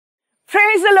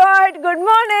Praise the Lord. Good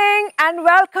morning and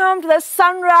welcome to the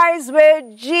Sunrise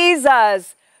with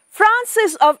Jesus.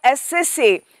 Francis of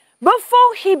Assisi,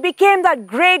 before he became that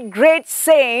great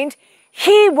saint,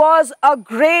 he was a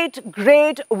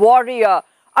great warrior,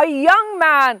 a young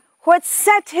man who had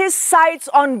set his sights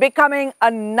on becoming a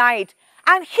knight.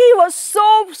 And he was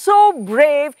so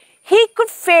brave, he could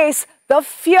face the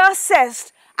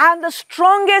fiercest and the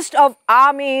strongest of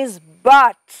armies,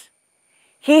 but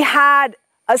he had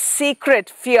a secret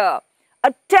fear,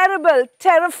 a terrible,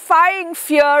 terrifying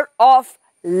fear of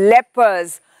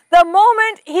lepers. The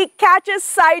moment he catches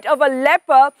sight of a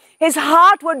leper, his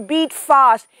heart would beat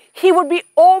fast. He would be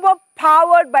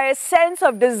overpowered by a sense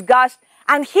of disgust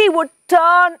and he would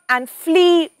turn and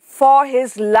flee for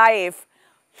his life.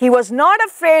 He was not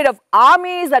afraid of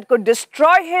armies that could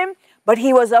destroy him, but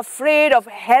he was afraid of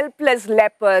helpless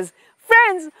lepers.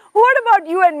 Friends, what about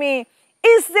you and me?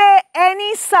 Is there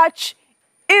any such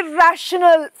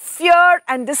irrational fear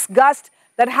and disgust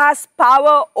that has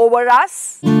power over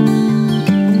us? We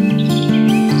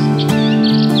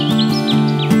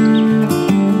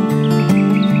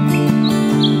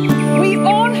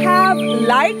all have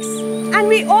likes and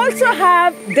we also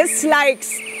have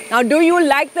dislikes. Now, do you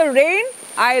like the rain?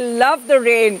 I love the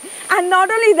rain. And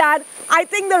not only that, I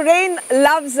think the rain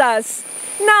loves us.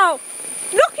 Now,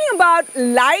 looking about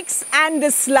likes and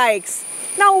dislikes.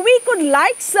 Now, we could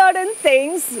like certain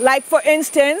things, like for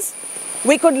instance,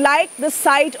 we could like the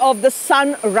sight of the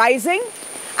sun rising,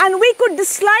 and we could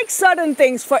dislike certain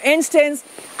things. For instance,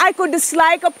 I could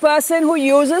dislike a person who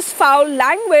uses foul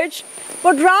language,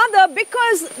 but rather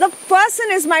because the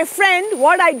person is my friend,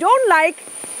 what I don't like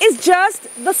is just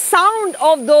the sound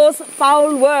of those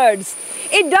foul words.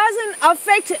 It doesn't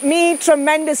affect me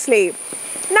tremendously.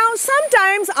 Now,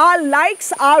 sometimes our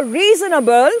likes are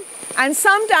reasonable, and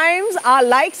sometimes our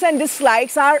likes and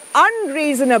dislikes are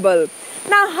unreasonable.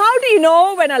 Now, how do you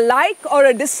know when a like or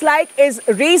a dislike is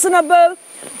reasonable?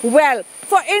 Well,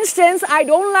 for instance, I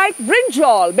don't like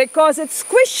brinjal because it's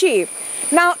squishy.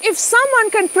 Now, if someone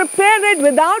can prepare it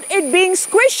without it being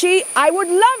squishy, I would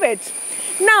love it.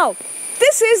 Now,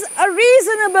 this is a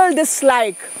reasonable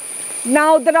dislike.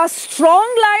 Now, there are strong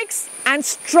likes and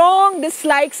strong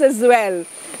dislikes as well.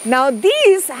 Now,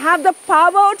 these have the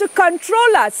power to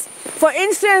control us. For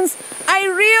instance, I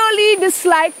really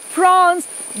dislike prawns,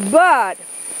 but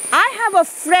I have a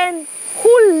friend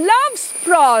who loves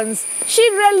prawns. She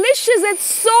relishes it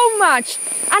so much.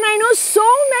 And I know so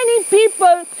many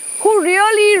people who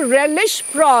really relish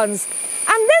prawns.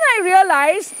 And then I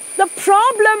realized the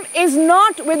problem is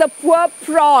not with the poor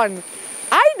prawn.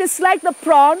 I dislike the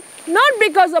prawn not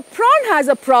because the prawn has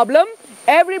a problem.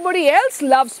 Everybody else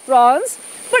loves prawns.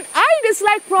 But I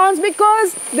dislike prawns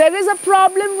because there is a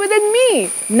problem within me.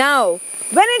 Now,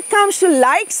 when it comes to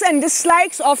likes and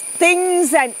dislikes of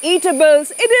things and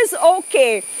eatables, it is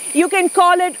okay. You can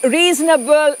call it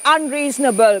reasonable,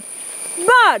 unreasonable.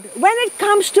 But when it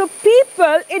comes to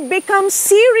people, it becomes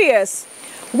serious.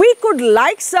 We could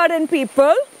like certain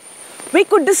people, we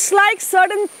could dislike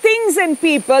certain things in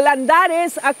people, and that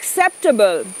is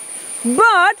acceptable.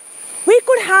 But we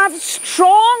could have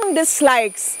strong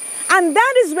dislikes. And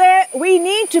that is where we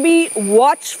need to be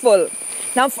watchful.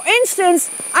 Now, for instance,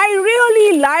 I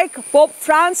really like Pope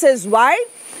Francis. Why?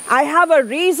 I have a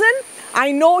reason.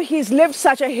 I know he's lived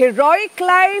such a heroic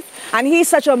life and he's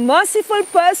such a merciful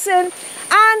person.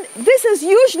 And this is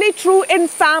usually true in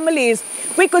families.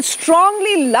 We could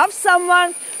strongly love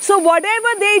someone. So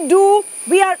whatever they do,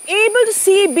 we are able to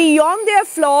see beyond their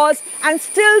flaws and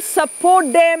still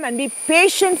support them and be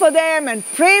patient for them and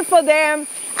pray for them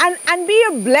and be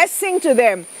a blessing to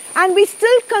them. And we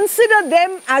still consider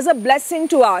them as a blessing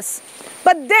to us.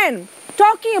 But then,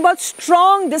 talking about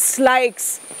strong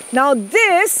dislikes, now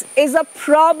this is a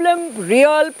problem,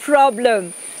 real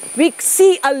problem. We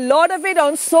see a lot of it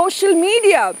on social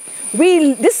media.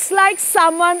 We dislike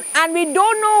someone and we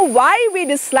don't know why we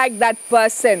dislike that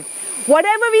person.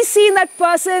 Whatever we see in that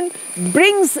person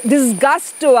brings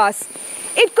disgust to us.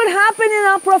 It could happen in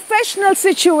our professional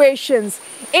situations,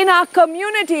 in our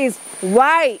communities.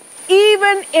 Why?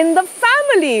 Even in the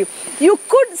family. You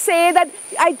could say that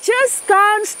I just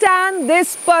can't stand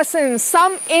this person,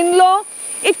 some in-law.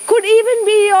 It could even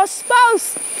be your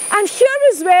spouse. And here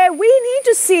is where we need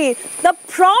to see the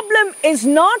problem is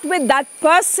not with that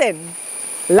person.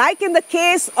 Like in the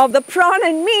case of the prawn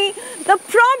and me, the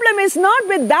problem is not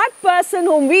with that person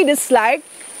whom we dislike,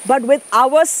 but with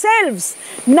ourselves.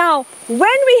 Now,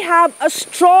 when we have a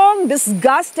strong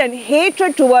disgust and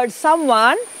hatred towards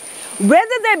someone,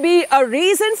 whether there be a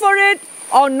reason for it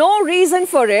or no reason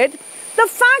for it, the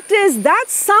fact is that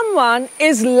someone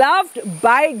is loved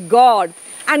by God.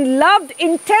 and loved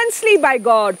intensely by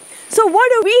God. So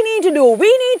what do we need to do?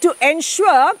 We need to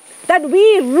ensure that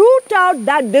we root out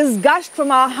that disgust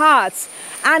from our hearts.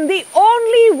 And the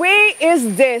only way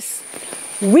is this: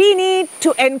 we need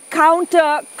to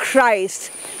encounter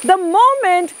Christ. The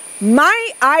moment my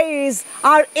eyes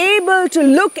are able to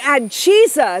look at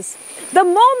Jesus, the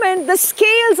moment the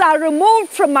scales are removed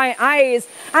from my eyes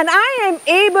and I am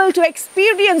able to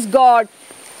experience God,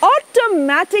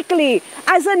 automatically,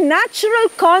 as a natural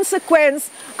consequence,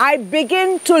 I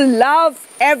begin to love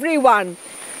everyone.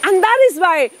 And that is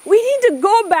why we need to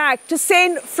go back to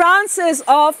Saint Francis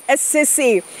of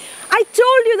Assisi. I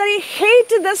told you that he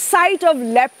hated the sight of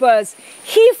lepers.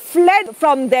 He fled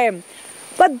from them.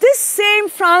 But this same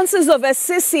Francis of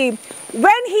Assisi,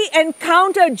 when he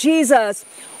encountered Jesus,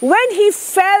 when he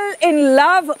fell in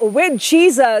love with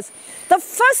Jesus, the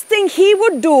first thing he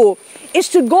would do is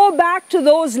to go back to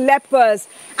those lepers,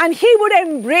 and he would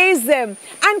embrace them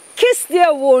and kiss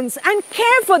their wounds and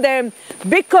care for them,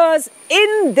 because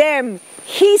in them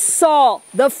he saw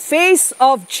the face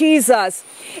of Jesus.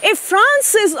 If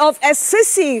Francis of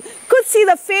Assisi could see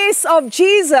the face of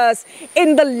Jesus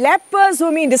in the lepers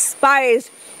whom he despised,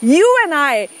 you and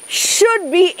I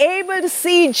should be able to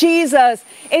see Jesus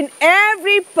in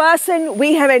every person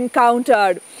we have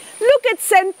encountered. Look at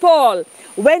St. Paul.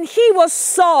 When he was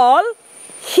Saul,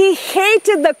 he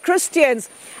hated the Christians,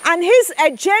 and his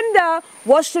agenda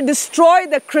was to destroy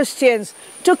the Christians,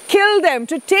 to kill them,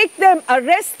 to take them,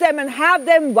 arrest them, and have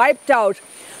them wiped out.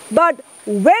 But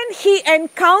when he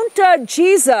encountered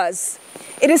Jesus,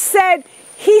 it is said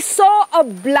he saw a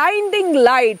blinding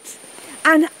light,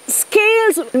 and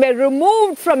scales were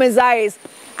removed from his eyes.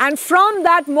 And from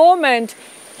that moment,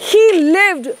 he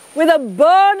lived with a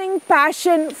burning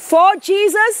passion for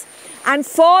Jesus and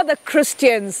for the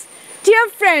Christians. Dear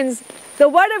friends, the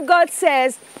Word of God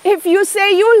says, if you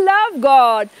say you love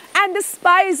God and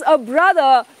despise a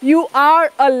brother, you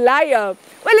are a liar.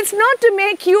 Well, it's not to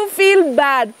make you feel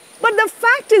bad, but the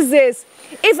fact is this: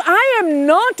 if I am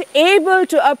not able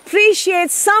to appreciate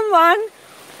someone,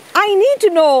 I need to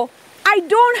know I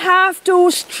don't have to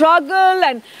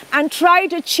struggle and try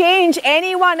to change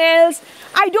anyone else.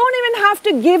 I don't even have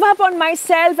to give up on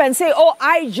myself and say, oh,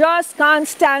 I just can't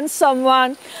stand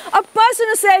someone. A person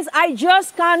who says, I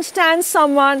just can't stand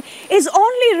someone, is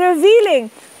only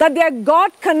revealing that their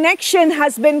God connection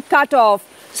has been cut off.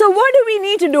 So what do we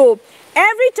need to do?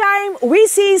 Every time we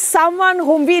see someone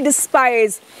whom we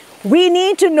despise, we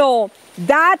need to know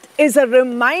that is a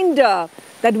reminder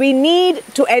that we need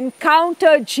to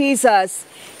encounter Jesus.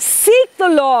 Seek the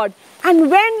Lord, and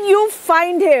when you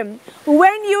find Him,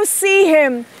 when you see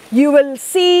Him, you will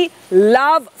see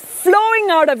love flowing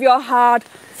out of your heart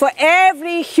for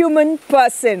every human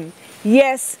person.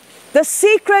 Yes, the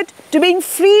secret to being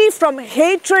free from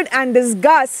hatred and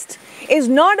disgust is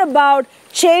not about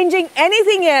changing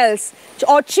anything else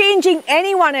or changing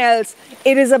anyone else.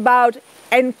 It is about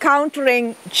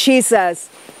encountering Jesus.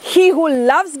 He who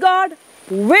loves God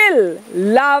will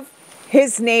love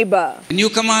his neighbor. A new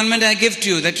commandment I give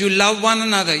to you, that you love one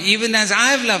another, even as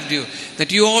I have loved you,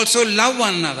 that you also love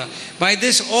one another. By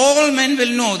this all men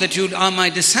will know that you are my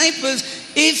disciples,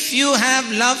 if you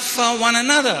have love for one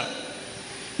another.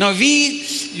 Now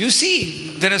you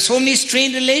see, there are so many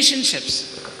strained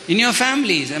relationships in your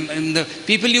families and the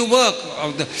people you work,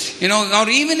 or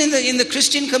even in the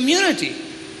Christian community.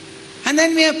 And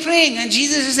then we are praying, and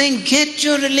Jesus is saying, get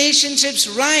your relationships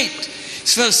right.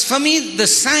 So for me, the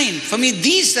sign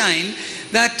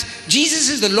that Jesus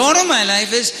is the Lord of my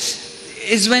life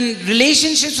is when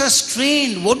relationships are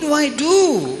strained. What do I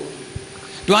do?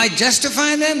 Do I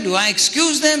justify them? Do I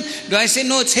excuse them? Do I say,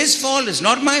 no, it's his fault, it's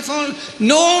not my fault?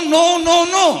 No, no, no,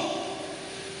 no.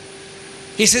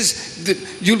 He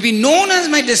says, you'll be known as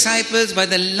my disciples by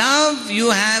the love you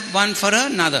have one for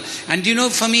another. And do you know,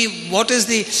 for me, what is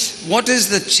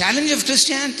the challenge of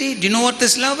Christianity? Do you know what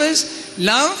this love is?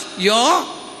 Love your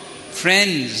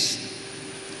friends.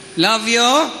 Love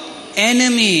your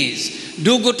enemies.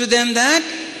 Do good to them that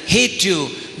hate you.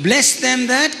 Bless them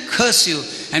that curse you.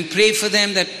 And pray for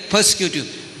them that persecute you.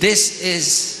 This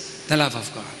is the love of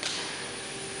God.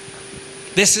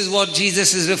 This is what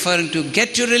Jesus is referring to.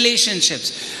 Get your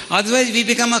relationships. Otherwise we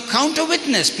become a counter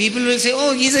witness. People will say,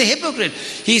 oh, he's a hypocrite.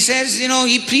 He says,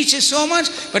 he preaches so much,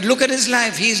 but look at his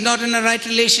life. He's not in a right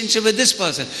relationship with this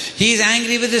person. He's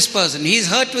angry with this person. He's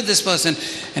hurt with this person.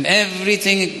 And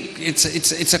everything,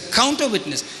 it's a counter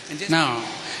witness. Now,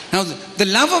 the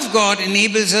love of God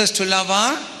enables us to love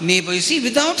our neighbor. You see,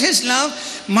 without his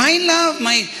love, my love,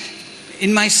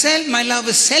 in myself, my love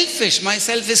is selfish. My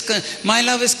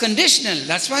love is conditional.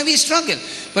 That's why we struggle.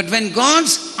 But when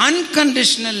God's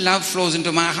unconditional love flows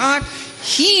into my heart,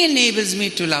 He enables me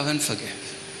to love and forgive.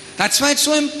 That's why it's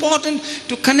so important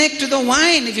to connect to the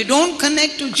vine. If you don't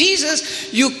connect to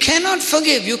Jesus, you cannot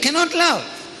forgive, you cannot love.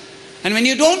 And when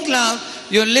you don't love,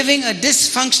 you're living a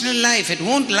dysfunctional life.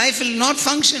 Life will not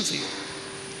function for you.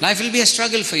 Life will be a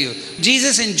struggle for you.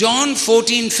 Jesus in John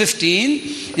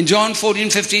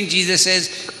 14:15, Jesus says,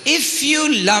 if you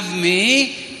love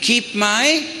me, keep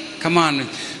my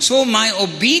commandments. So my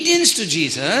obedience to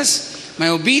Jesus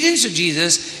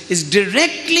is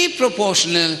directly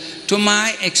proportional to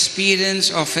my experience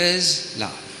of His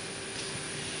love.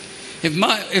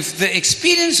 If the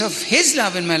experience of His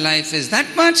love in my life is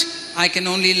that much, I can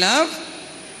only love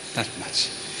that much.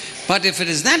 But if it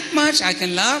is that much, I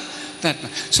can love that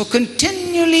much. So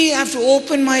continually I have to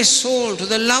open my soul to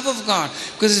the love of God,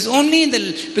 because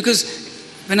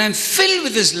when I'm filled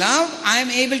with His love,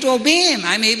 I'm able to obey Him,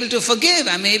 I'm able to forgive,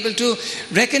 I'm able to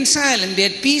reconcile and be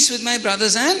at peace with my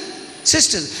brothers and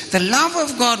sisters. The love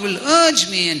of God will urge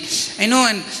me and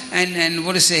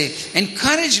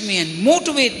encourage me and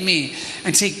motivate me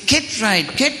and say, get right,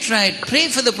 pray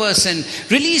for the person,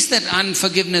 release that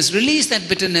unforgiveness, release that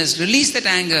bitterness, release that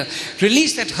anger,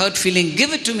 release that hurt feeling,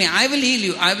 give it to me, I will heal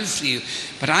you, I will free you.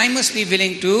 But I must be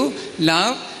willing to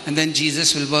love, and then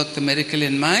Jesus will work the miracle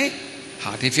in my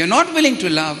heart. If you're not willing to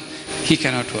love, He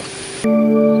cannot work.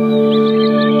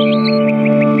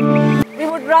 We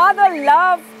would rather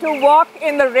love to walk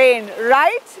in the rain,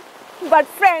 right? But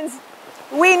friends,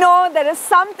 we know there are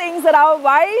some things that are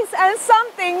wise and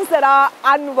some things that are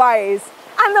unwise.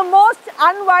 And the most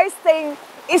unwise thing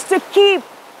is to keep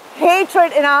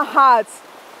hatred in our hearts.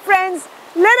 Friends,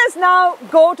 let us now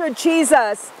go to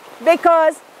Jesus,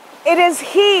 because it is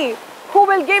He who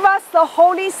will give us the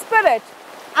Holy Spirit.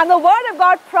 And the Word of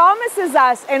God promises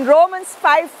us in Romans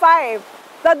 5:5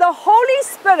 that the Holy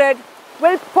Spirit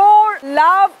will pour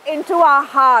love into our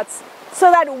hearts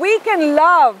so that we can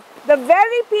love the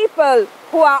very people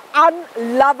who are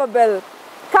unlovable.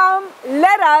 Come,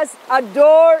 let us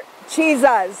adore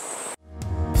Jesus.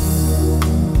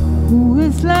 Who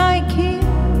is like Him,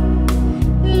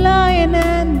 Lion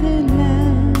and the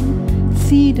Lamb,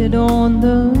 seated on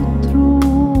the throne?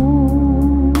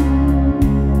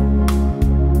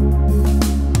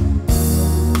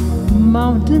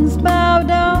 Mountains bow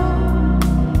down,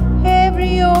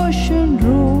 every ocean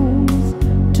rolls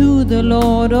to the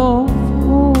Lord of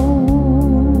hosts.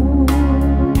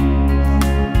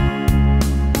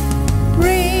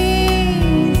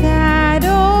 Praise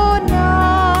Adonai,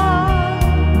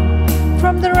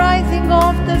 from the rising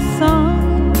of the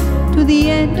sun to the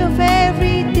end of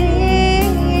every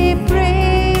day.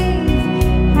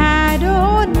 Praise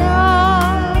Adonai,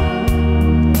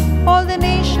 all the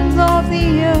nations of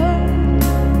the earth,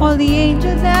 all the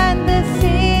angels and the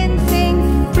saints sing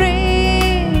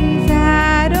praise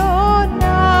Adonai.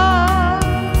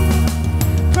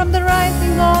 From the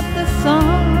rising of the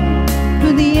sun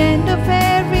to the end of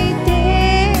every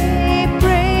day,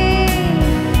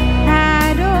 praise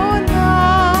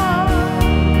Adonai.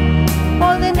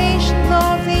 All the nations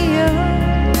of the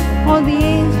earth, all the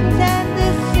angels and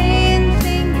the saints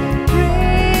sing praise.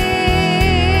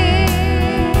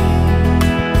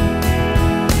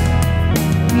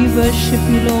 We worship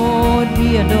you, Lord, we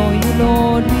adore you,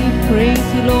 Lord, we praise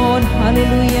you, Lord,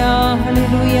 hallelujah,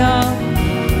 hallelujah.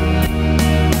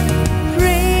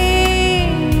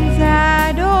 Praise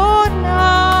Adonai,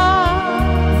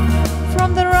 from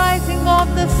the rising of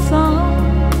the sun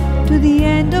to the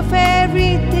end of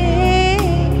every day.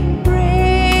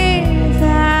 Praise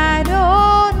Adonai,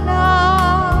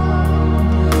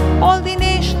 all the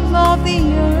nations of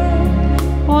the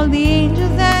earth, all the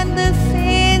angels and the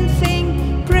saints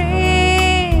sing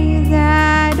praise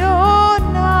Adonai.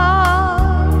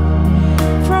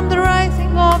 From the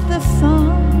rising of the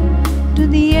sun to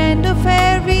the end of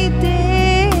every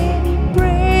day,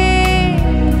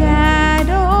 praise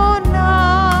Adonai.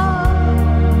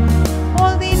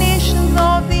 All the nations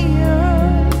of the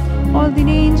earth, all the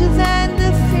angels and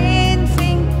the saints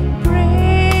sing praise.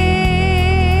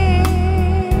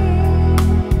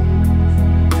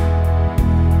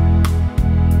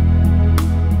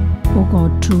 Oh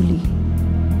God, truly,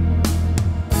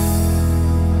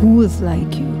 who is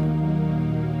like you?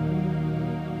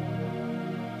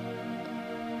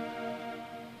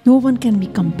 No one can be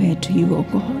compared to you, O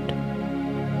God.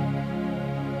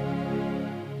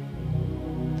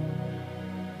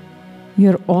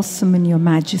 You're awesome in your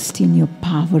majesty, in your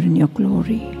power, in your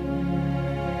glory.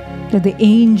 Let the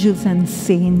angels and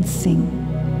saints sing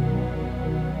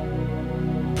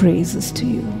praises to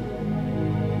you.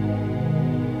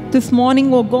 This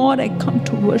morning, oh God, I come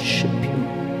to worship you.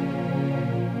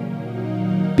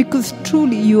 Because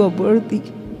truly you are worthy.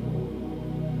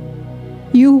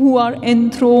 You who are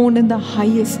enthroned in the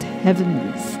highest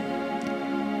heavens.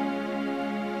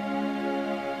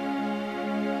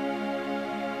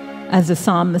 As the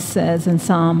psalmist says in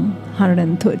Psalm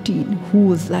 113,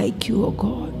 who is like you, O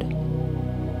God?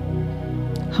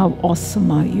 How awesome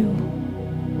are you?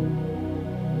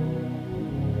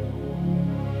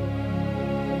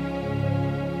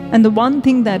 And the one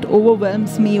thing that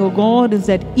overwhelms me, O God, is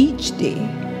that each day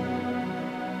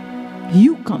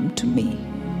you come to me,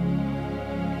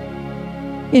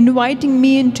 inviting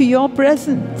me into your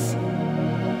presence,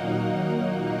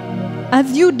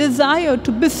 as you desire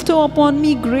to bestow upon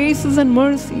me graces and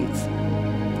mercies.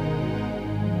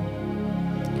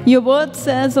 Your word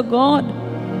says, O God,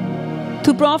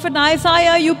 to Prophet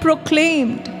Isaiah you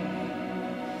proclaimed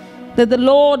that the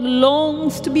Lord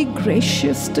longs to be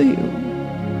gracious to you.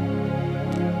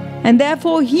 And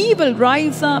therefore he will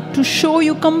rise up to show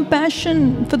you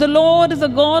compassion, for the Lord is a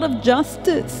God of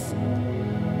justice.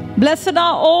 Blessed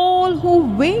are all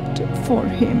who wait for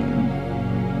him.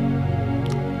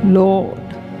 Lord,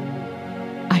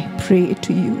 I pray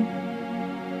to you.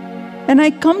 And I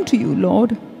come to you,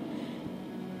 Lord,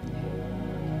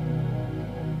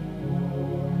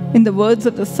 in the words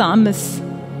of the psalmist,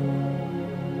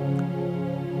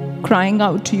 crying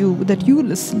out to you that you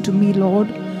listen to me, Lord.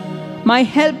 My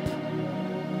help,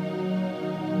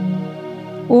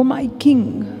 O my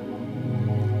King,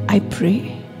 I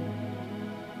pray.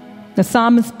 The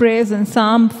psalmist prays in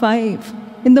Psalm 5,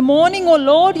 in the morning, O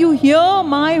Lord, you hear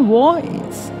my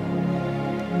voice.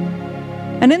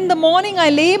 And in the morning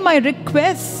I lay my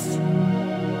requests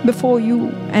before you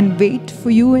and wait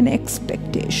for you in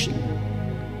expectation.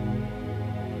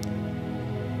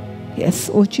 Yes,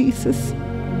 O Jesus,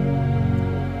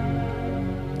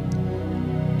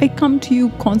 I come to you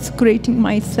consecrating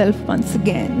myself once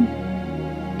again.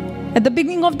 At the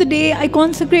beginning of the day, I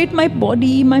consecrate my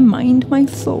body, my mind, my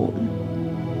soul,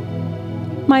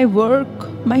 my work,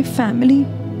 my family,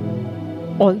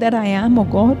 all that I am, O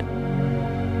God,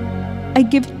 I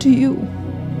give to you.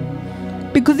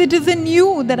 Because it is in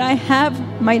you that I have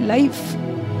my life.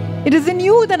 It is in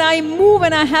you that I move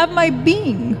and I have my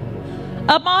being.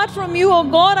 Apart from you, O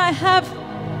God, I have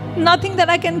nothing that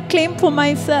I can claim for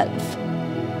myself.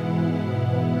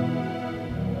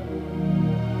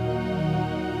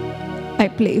 I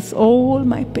place all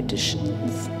my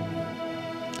petitions,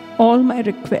 all my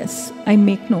requests, I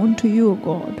make known to you, O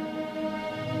God.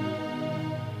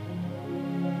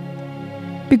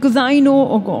 Because I know,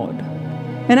 O God,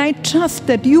 and I trust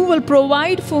that you will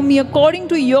provide for me according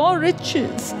to your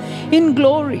riches in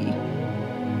glory.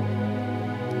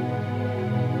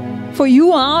 For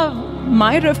you are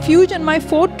my refuge and my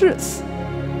fortress,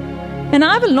 and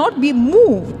I will not be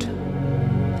moved.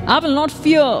 I will not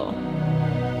fear.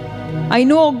 I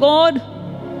know, O God,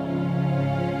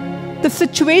 the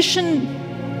situation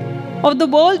of the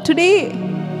world today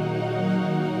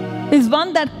is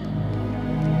one that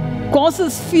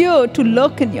causes fear to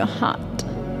lurk in your heart.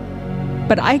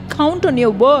 But I count on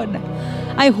your word.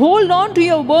 I hold on to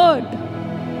your word.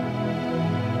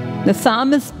 The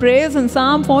psalmist prays in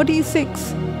Psalm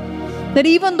 46 that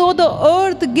even though the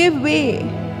earth give way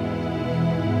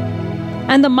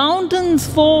and the mountains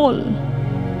fall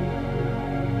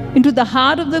into the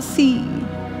heart of the sea,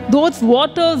 those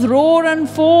waters roar and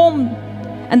foam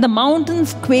and the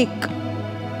mountains quake,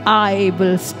 I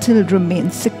will still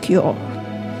remain secure.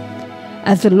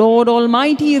 As the Lord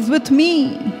Almighty is with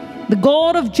me, the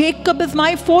God of Jacob is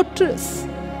my fortress.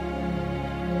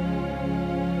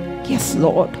 Yes,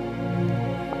 Lord,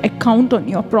 I count on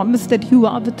your promise that you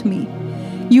are with me.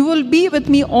 You will be with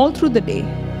me all through the day.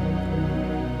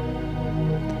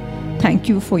 Thank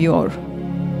you for your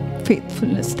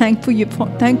faithfulness. Thank you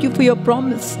for your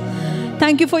promise.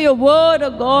 Thank you for your word, oh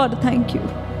God. Thank you.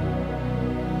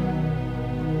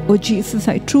 Oh Jesus,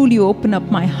 I truly open up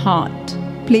my heart,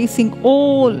 placing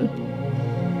all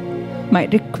my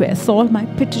requests, all my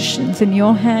petitions in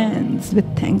your hands with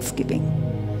thanksgiving.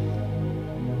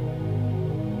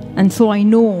 And so I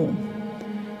know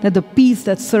that the peace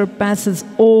that surpasses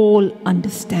all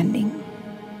understanding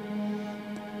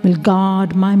will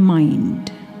guard my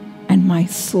mind and my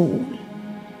soul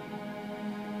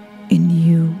in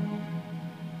you.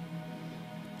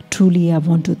 Truly, I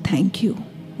want to thank you.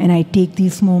 And I take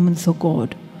these moments, oh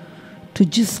God, to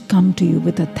just come to you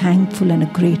with a thankful and a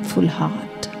grateful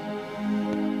heart.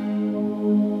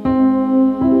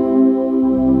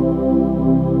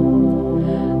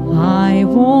 I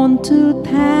want to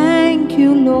thank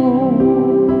you, Lord.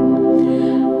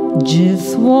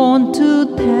 Just want to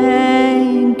thank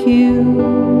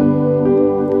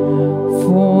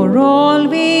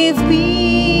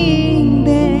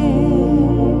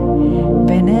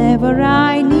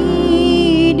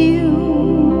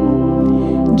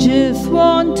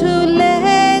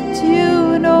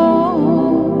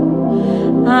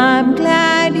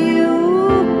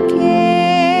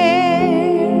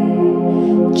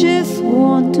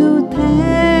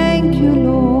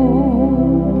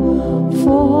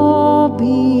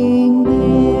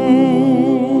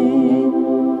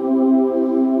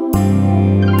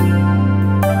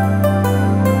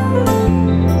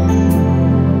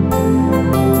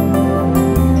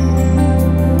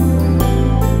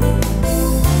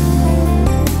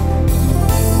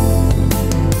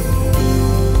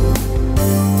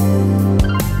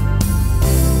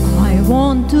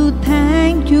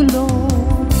you,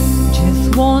 Lord.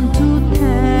 Just want to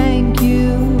thank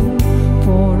you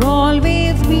for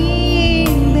always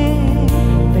being there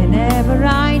whenever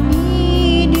I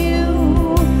need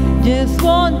you. Just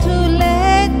want to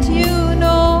let you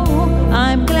know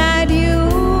I'm glad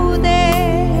you're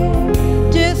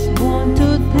there. Just want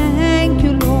to thank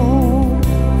you, Lord,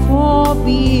 for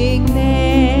being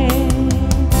there.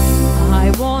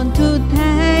 I want to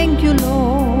thank you,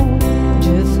 Lord.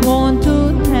 Just want to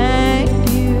thank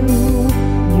you.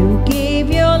 You gave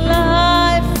your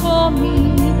life for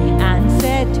me and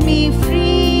set me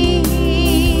free.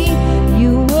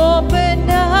 You opened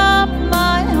up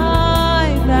my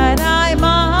eyes that I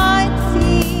might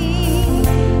see.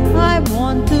 I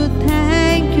want to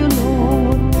thank you,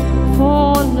 Lord,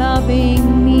 for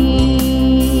loving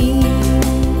me.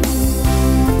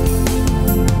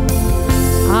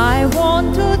 I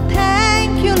want to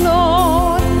thank you,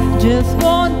 Lord. Just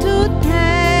want to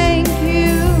thank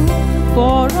you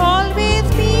for always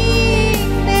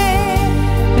being there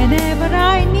whenever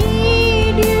I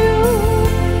need you.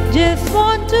 Just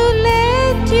want to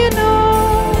let you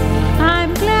know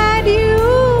I'm glad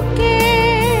you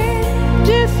care.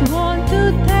 Just want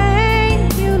to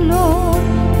thank you, Lord,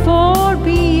 for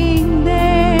being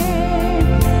there.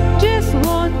 Just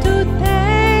want to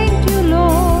thank you,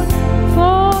 Lord,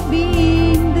 for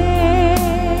being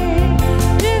there.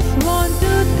 Just want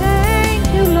to thank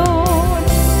you, Lord,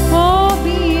 for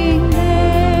being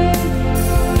there.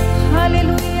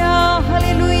 Hallelujah,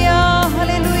 hallelujah,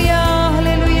 hallelujah,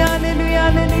 hallelujah, hallelujah,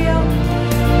 hallelujah.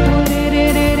 Oh, re, re,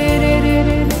 re, re, re, re,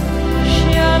 re.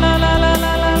 Sha, la, la, la,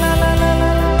 la, la, la, la, la,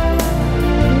 la, la.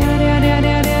 Ya, ya, ya,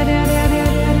 ya, ya, ya, ya, ya, ya,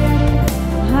 ya.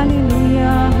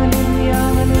 Hallelujah, hallelujah,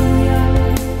 hallelujah.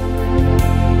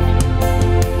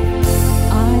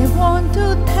 I want to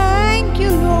thank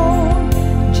you, Lord.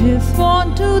 Just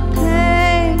want to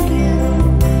thank you.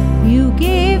 You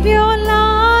gave your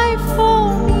life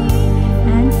for me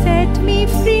and set me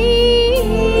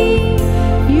free.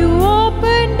 You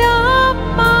opened up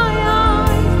my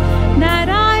eyes that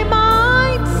I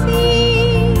might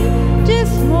see.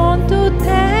 Just want to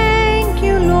thank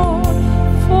you, Lord,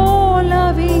 for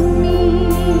loving me.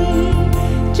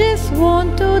 Just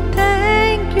want to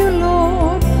thank you,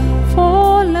 Lord,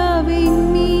 for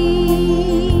loving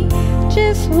me.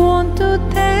 Just want to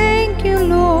thank you,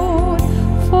 Lord,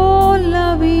 for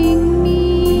loving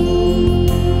me.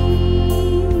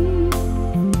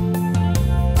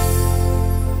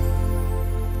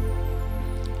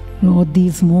 Lord,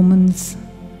 these moments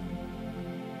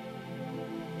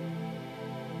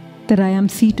that I am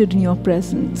seated in your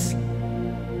presence,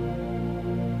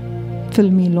 fill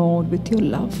me, Lord, with your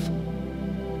love.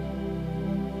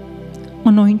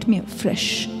 Anoint me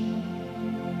afresh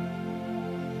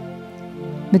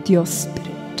with your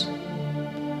Spirit.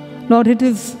 Lord, it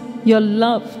is your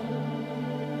love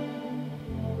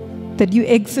that you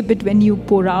exhibit when you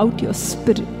pour out your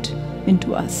Spirit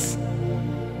into us.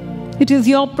 It is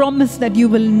your promise that you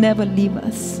will never leave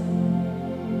us.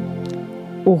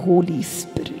 O Holy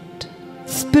Spirit,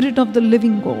 Spirit of the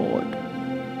living God,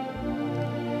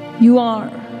 you are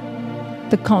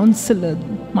the counselor,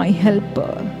 my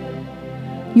helper.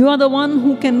 You are the one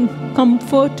who can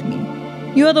comfort me.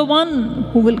 You are the one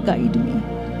who will guide me.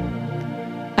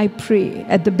 I pray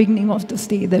at the beginning of this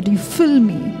day that you fill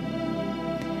me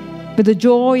with the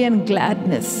joy and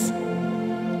gladness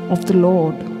of the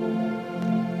Lord.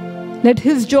 Let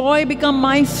His joy become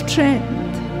my strength.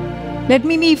 Let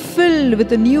me be filled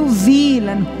with a new zeal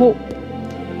and hope,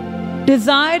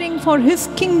 desiring for His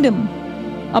kingdom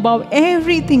above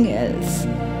everything else.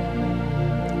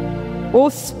 O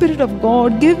Spirit of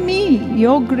God, give me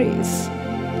your grace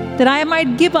that I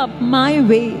might give up my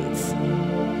ways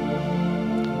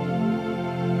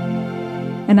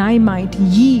and I might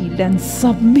yield and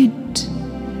submit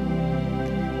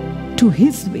to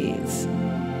His ways.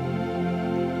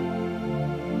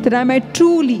 That I might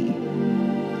truly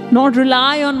not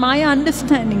rely on my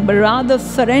understanding, but rather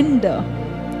surrender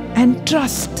and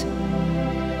trust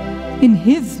in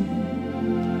His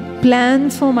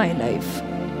plans for my life.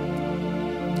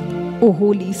 O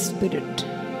Holy Spirit,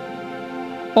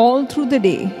 all through the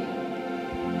day,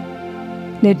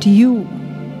 let you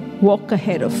walk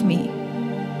ahead of me.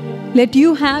 Let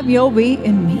you have your way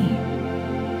in me.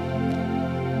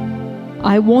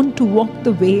 I want to walk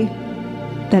the way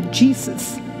that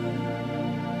Jesus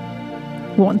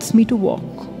wants me to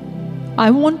walk.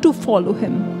 I want to follow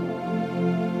Him.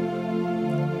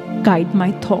 Guide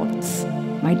my thoughts,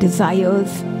 my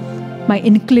desires, my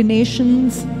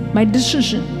inclinations, my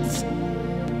decisions.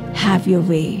 Have your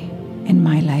way in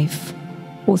my life.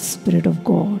 O Spirit of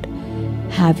God,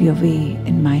 have your way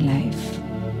in my life.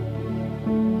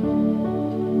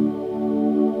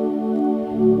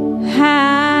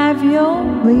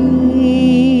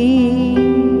 way.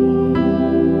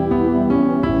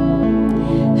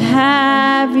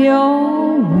 Have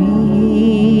your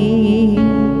way.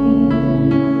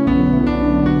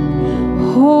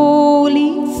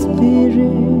 Holy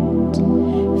Spirit,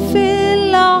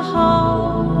 fill our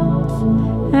hearts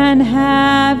and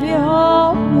have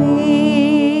your way.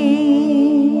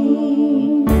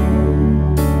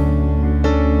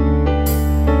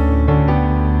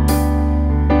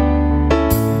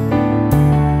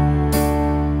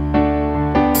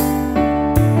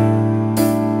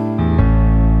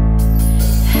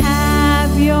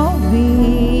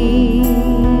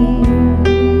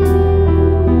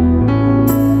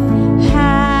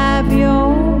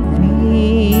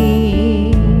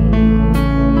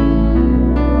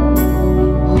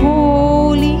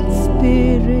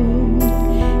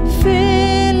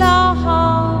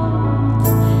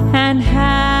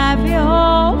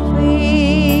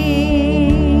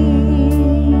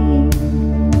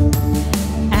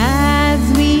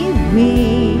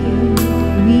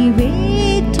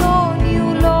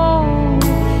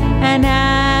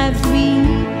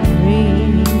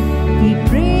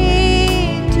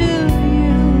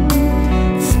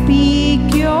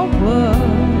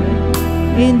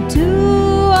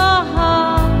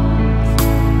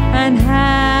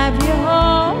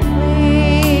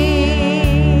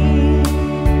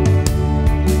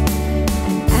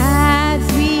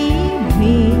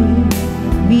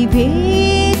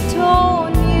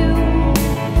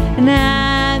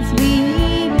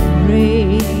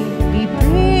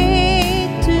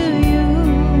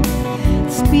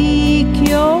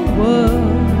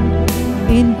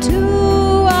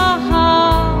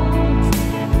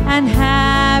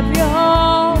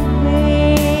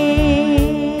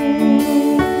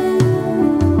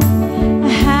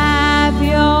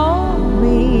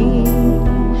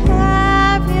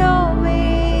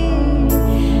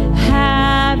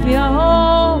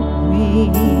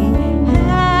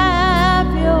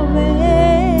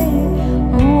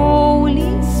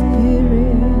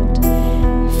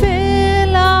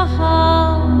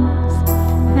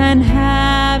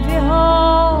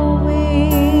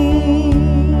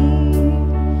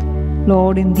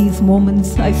 Lord, in these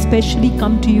moments, I especially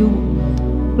come to you,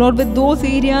 Lord, with those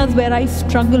areas where I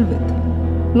struggle with.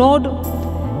 Lord,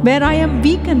 where I am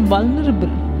weak and vulnerable.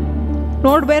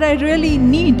 Lord, where I really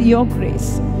need your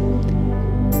grace.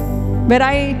 Where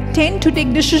I tend to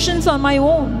take decisions on my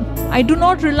own. I do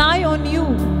not rely on you.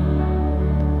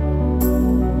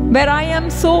 Where I am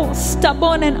so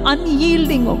stubborn and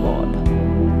unyielding, O God.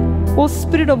 O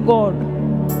Spirit of God.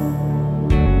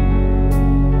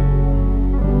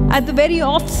 At the very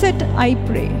offset, I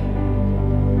pray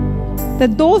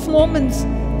that those moments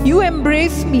you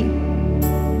embrace me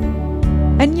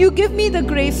and you give me the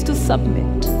grace to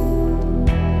submit.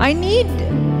 I need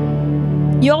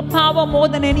your power more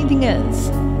than anything else,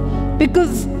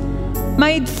 because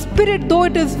my spirit, though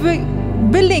it is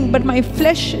willing, but my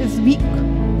flesh is weak.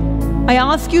 I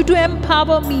ask you to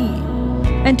empower me,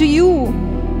 and to you,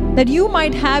 that you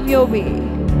might have your way.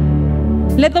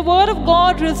 Let the word of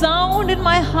God resound in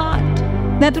my heart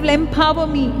that will empower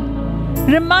me.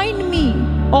 Remind me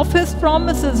of His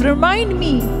promises. Remind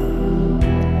me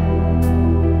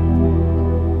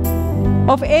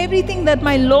of everything that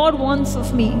my Lord wants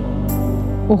of me.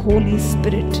 O Holy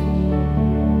Spirit,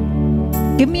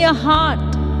 give me a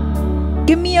heart,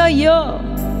 give me a ear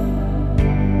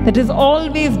that is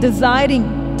always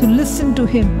desiring to listen to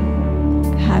Him.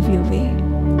 Have your way.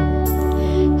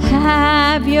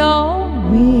 Have your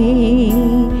way.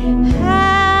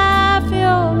 Have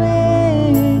your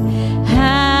way.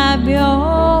 Have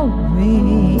your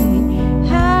way.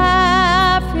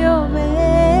 Have your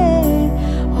way.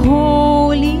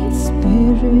 Holy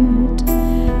Spirit,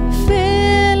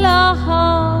 fill our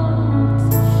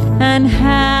hearts and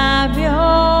have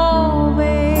your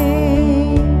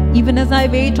way. Even as I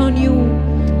wait on you,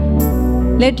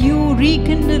 let you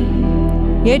rekindle,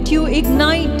 yet you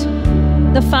ignite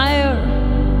the fire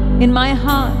in my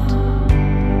heart.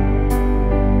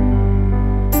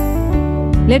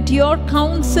 Let your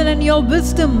counsel and your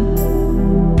wisdom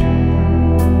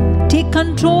take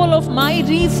control of my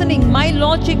reasoning, my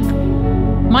logic,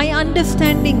 my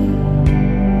understanding,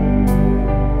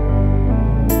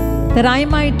 that I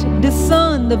might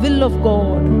discern the will of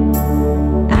God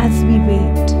as we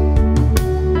wait.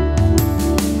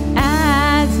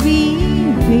 As we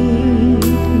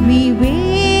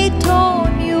wait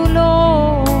on you,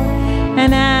 Lord,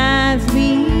 and as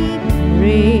we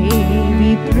pray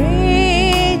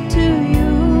to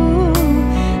you.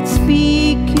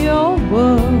 Speak your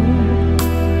word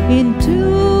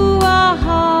into our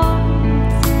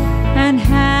hearts and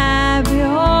have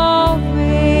your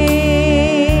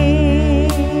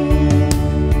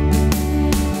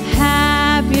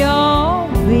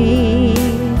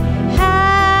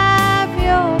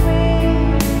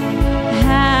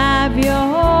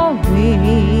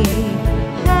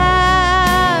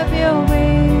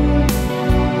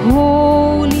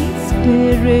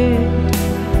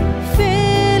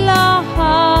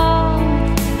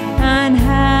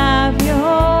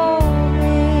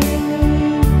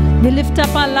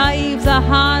our lives, our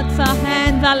hearts, our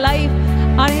hands, our life,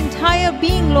 our entire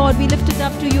being, Lord, we lift it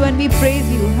up to you and we praise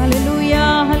you.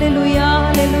 Hallelujah, hallelujah,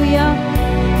 hallelujah.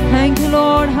 Thank you,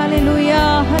 Lord.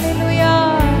 Hallelujah,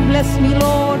 hallelujah. Bless me,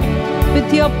 Lord,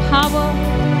 with your power,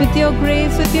 with your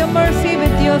grace, with your mercy,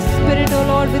 with your spirit, O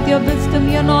Lord, with your wisdom,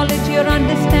 your knowledge, your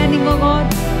understanding, O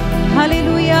God.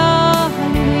 Hallelujah,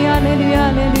 hallelujah, hallelujah,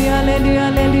 hallelujah, hallelujah,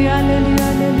 hallelujah,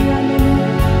 hallelujah, hallelujah, hallelujah.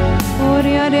 Oh,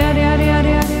 ria, ria, ria, ria,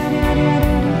 ria, ria, ria, ria, ria.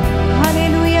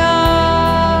 Hallelujah,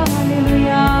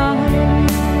 hallelujah,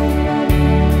 hallelujah.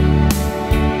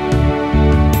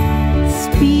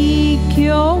 Speak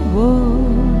your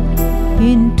word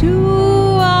into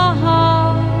our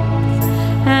hearts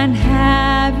and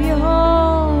have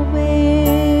your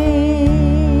way.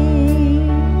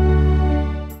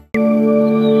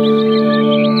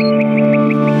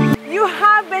 You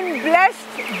have been blessed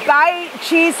by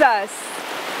Jesus,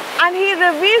 and He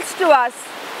reveals to us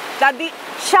that the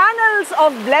channels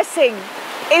of blessing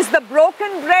is the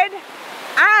broken bread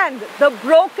and the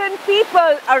broken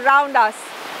people around us,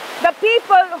 the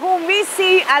people whom we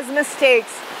see as mistakes.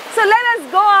 So let us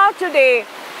go out today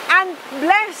and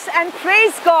bless and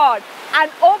praise God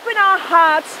and open our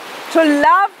hearts to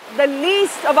love the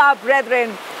least of our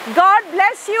brethren. God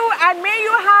bless you, and may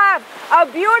you have a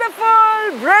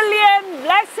beautiful, brilliant,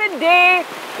 blessed day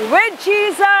with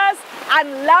Jesus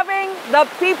and loving the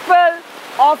people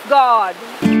of God.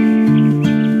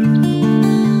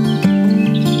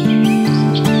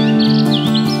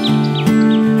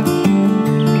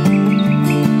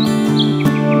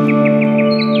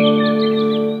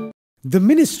 The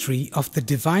ministry of the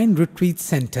Divine Retreat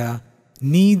Center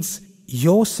needs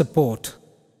your support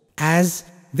as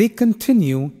they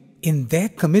continue in their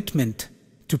commitment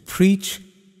to preach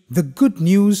the good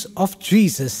news of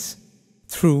Jesus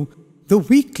through the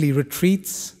weekly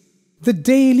retreats, the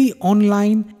daily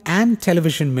online and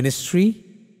television ministry,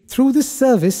 through the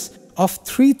service of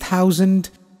 3,000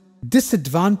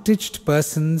 disadvantaged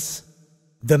persons,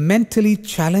 the mentally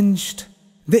challenged,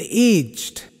 the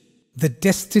aged, the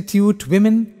destitute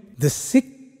women, the sick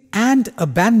and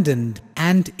abandoned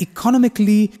and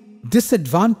economically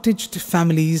disadvantaged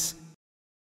families.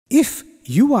 If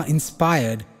you are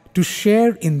inspired to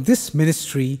share in this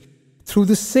ministry through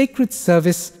the sacred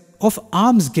service of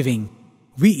almsgiving,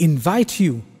 we invite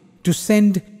you to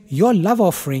send your love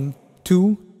offering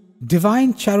to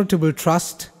Divine Charitable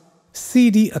Trust,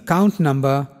 CD account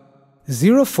number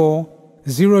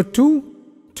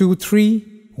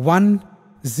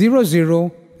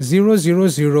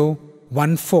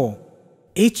 04022310000014,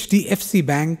 HDFC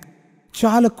Bank,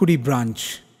 Chalakudi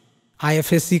Branch,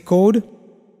 IFSC code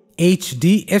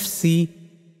HDFC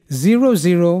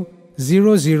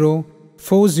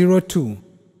 0000402,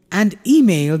 and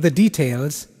email the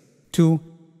details to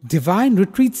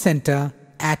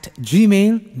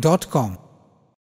divineretreatcenter@gmail.com.